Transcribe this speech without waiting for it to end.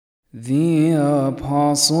The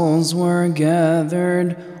apostles were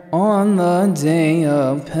gathered on the day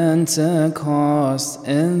of Pentecost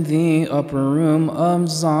in the upper room of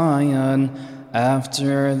Zion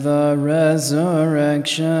after the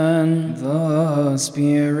resurrection. The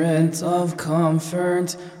Spirit of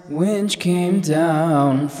comfort which came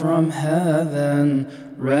down from heaven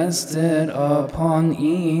rested upon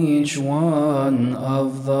each one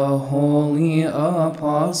of the holy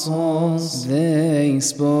apostles. They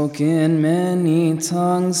spoke in many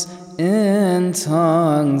tongues, in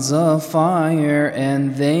tongues of fire,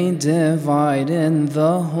 and they divided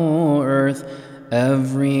the whole earth,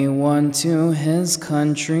 everyone to his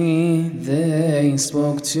country. They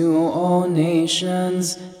spoke to all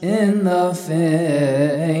nations in the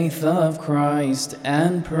faith of Christ,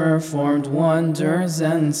 and performed wonders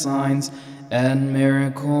and signs and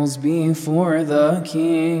miracles before the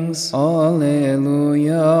kings.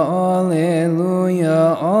 Alleluia,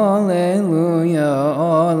 alleluia, alleluia,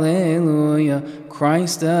 alleluia.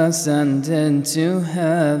 Christ ascended to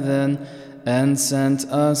heaven and sent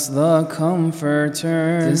us the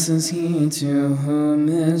Comforter. This is he to whom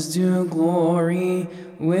is due glory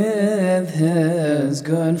with his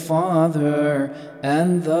good Father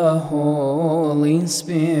and the Holy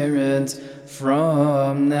Spirit,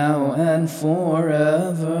 from now and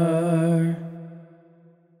forever.